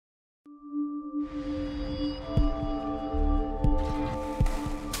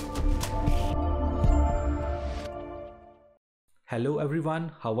Hello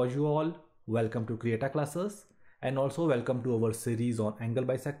everyone, how are you all? Welcome to CREATA classes and also welcome to our series on Angle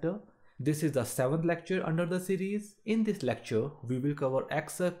Bisector. This is the 7th lecture under the series. In this lecture, we will cover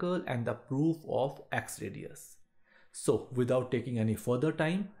Excircle and the proof of Exradius. So without taking any further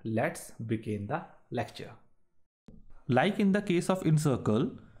time, let's begin the lecture. Like in the case of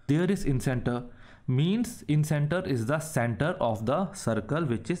Excircle, there is incenter, means incenter is the center of the circle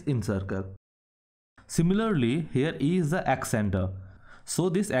which is Excircle. Similarly, here E is the excenter. So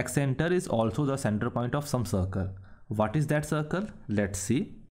this excenter is also the center point of some circle. What is that circle? Let's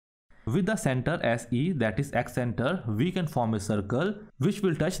see. With the center as E, that is excenter, we can form a circle which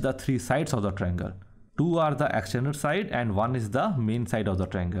will touch the three sides of the triangle. Two are the extended side and one is the main side of the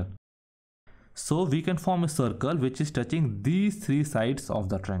triangle. So we can form a circle which is touching these three sides of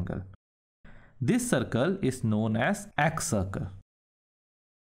the triangle. This circle is known as Excircle.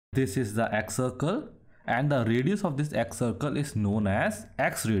 This is the Excircle. And the radius of this Excircle is known as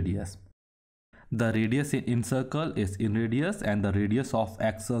Exradius. The radius in Excircle is Exradius and the radius of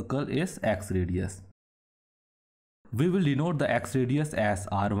Excircle is Exradius. We will denote the Exradius as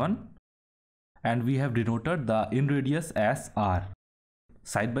R1 and we have denoted the Exradius as R.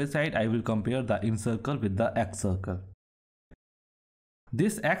 Side by side I will compare the Excircle with the Excircle.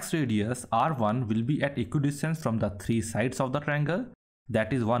 This Exradius R1 will be at equidistance from the three sides of the triangle.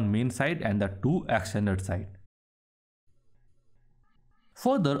 That is one main side and the two extended side.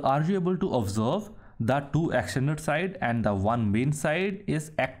 Further, are you able to observe the two extended side and the one main side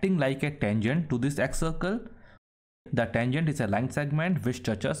is acting like a tangent to this Excircle? The tangent is a line segment which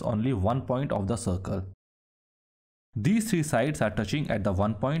touches only one point of the circle. These three sides are touching at the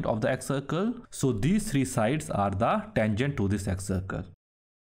one point of the Excircle, so these three sides are the tangent to this Excircle.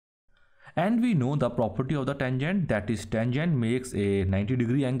 And we know the property of the tangent, that is tangent makes a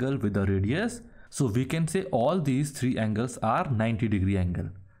 90-degree angle with the radius. So we can say all these three angles are 90-degree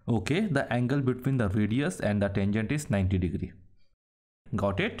angle. Okay, the angle between the radius and the tangent is 90 degree.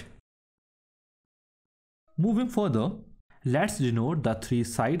 Got it? Moving further, let's denote the three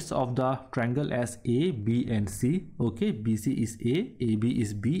sides of the triangle as A, B and C. Okay, BC is A, AB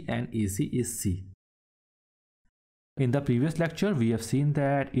is B and AC is C. In the previous lecture, we have seen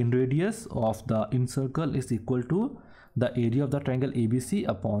that in radius of the Excircle is equal to the area of the triangle ABC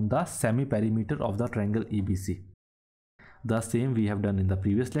upon the semi-perimeter of the triangle ABC. The same we have done in the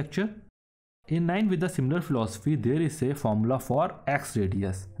previous lecture. In line with the similar philosophy, there is a formula for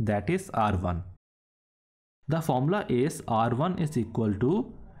Exradius, that is R1. The formula is R1 is equal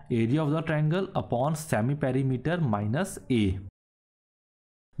to area of the triangle upon semi-perimeter minus A.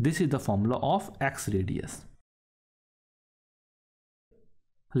 This is the formula of Exradius.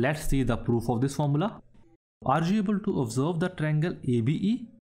 Let's see the proof of this formula. Are you able to observe the triangle ABE?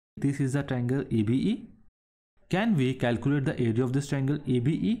 This is the triangle ABE. Can we calculate the area of this triangle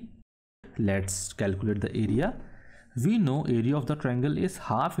ABE? Let's calculate the area. We know area of the triangle is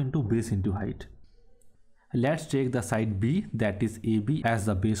half into base into height. Let's take the side B, that is AB, as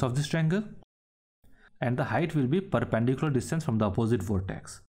the base of this triangle. And the height will be perpendicular distance from the opposite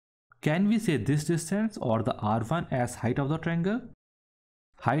vertex. Can we say this distance or the R1 as height of the triangle?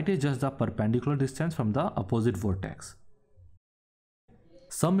 Height is just the perpendicular distance from the opposite vertex.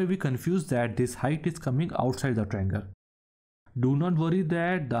 Some may be confused that this height is coming outside the triangle. Do not worry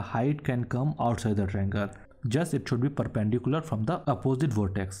that the height can come outside the triangle. Just it should be perpendicular from the opposite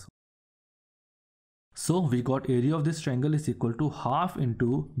vertex. So we got area of this triangle is equal to half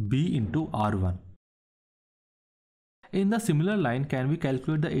into B into R1. In the similar line, can we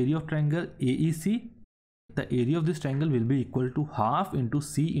calculate the area of triangle AEC? The area of this triangle will be equal to half into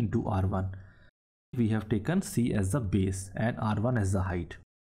C into R1. We have taken C as the base and R1 as the height.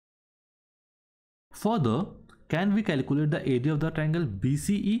 Further, can we calculate the area of the triangle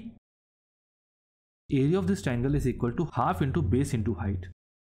BCE? Area of this triangle is equal to half into base into height.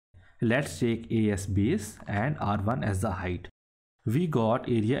 Let's take A as base and R1 as the height. We got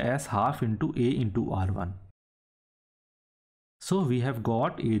area as half into A into R1. So we have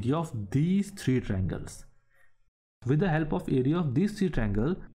got area of these three triangles. With the help of area of these three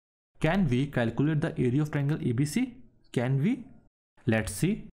triangles, can we calculate the area of triangle ABC? Can we? Let's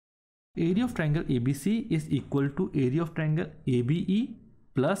see. Area of triangle ABC is equal to area of triangle ABE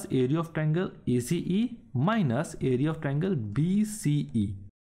plus area of triangle ACE minus area of triangle BCE.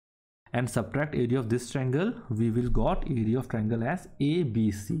 And subtract area of this triangle, we will got area of triangle as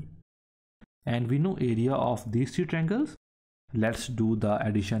ABC. And we know area of these three triangles. Let's do the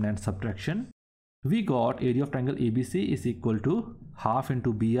addition and subtraction. We got area of triangle ABC is equal to half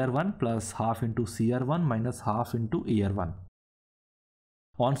into BR1 plus half into CR1 minus half into AR1.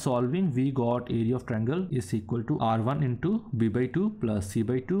 On solving, we got area of triangle is equal to R1 into B by 2 plus C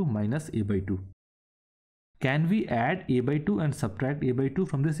by 2 minus A by 2. Can we add A by 2 and subtract A by 2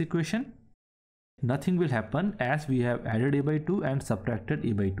 from this equation? Nothing will happen as we have added A by 2 and subtracted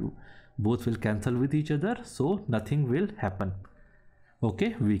A by 2. Both will cancel with each other, so nothing will happen.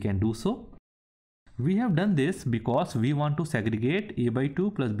 Okay, we can do so. We have done this because we want to segregate A by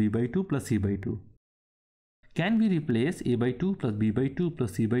 2 plus B by 2 plus C by 2. Can we replace A by 2 plus B by 2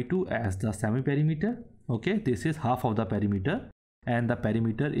 plus C by 2 as the semi-perimeter? Okay, this is half of the perimeter and the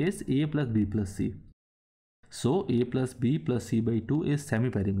perimeter is A plus B plus C. So A plus B plus C by 2 is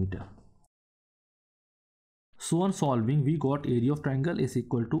semi-perimeter. So on solving, we got area of triangle is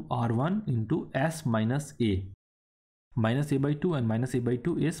equal to R1 into S minus A. Minus A by 2 and minus A by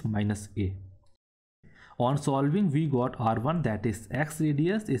 2 is minus A. On solving, we got R1, that is X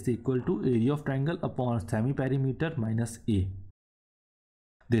radius, is equal to area of triangle upon semi-perimeter minus A.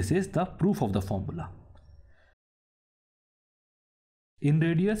 This is the proof of the formula. In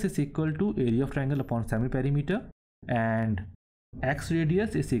radius is equal to area of triangle upon semi-perimeter, and X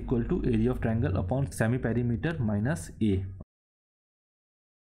radius is equal to area of triangle upon semi-perimeter minus A.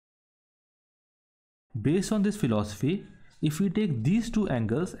 Based on this philosophy, if we take these two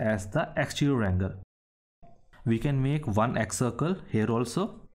angles as the exterior angle, we can make one excircle here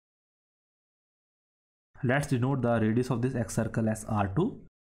also. Let's denote the radius of this excircle as R2.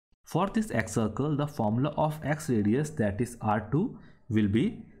 For this excircle, the formula of X radius, that is R2, will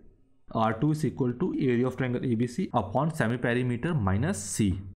be R2 is equal to area of triangle ABC upon semi-perimeter minus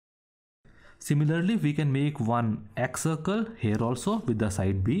C. Similarly, we can make one excircle here also with the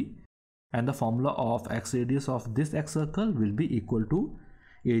side B, and the formula of X radius of this excircle will be equal to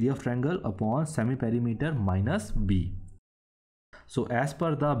area of triangle upon semi-perimeter minus B. So as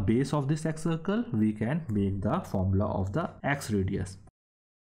per the base of this excircle, we can make the formula of the X radius.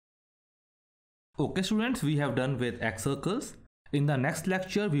 Okay students, we have done with excircles. In the next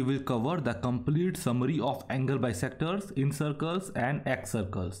lecture, we will cover the complete summary of angle bisectors, incircles and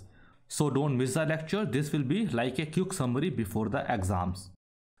excircles. So don't miss the lecture. This will be like a quick summary before the exams.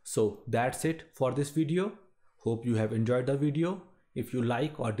 So that's it for this video. Hope you have enjoyed the video. If you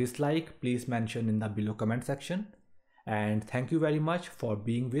like or dislike, please mention in the below comment section. And thank you very much for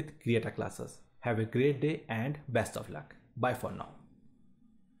being with CREATA Classes. Have a great day and best of luck. Bye for now.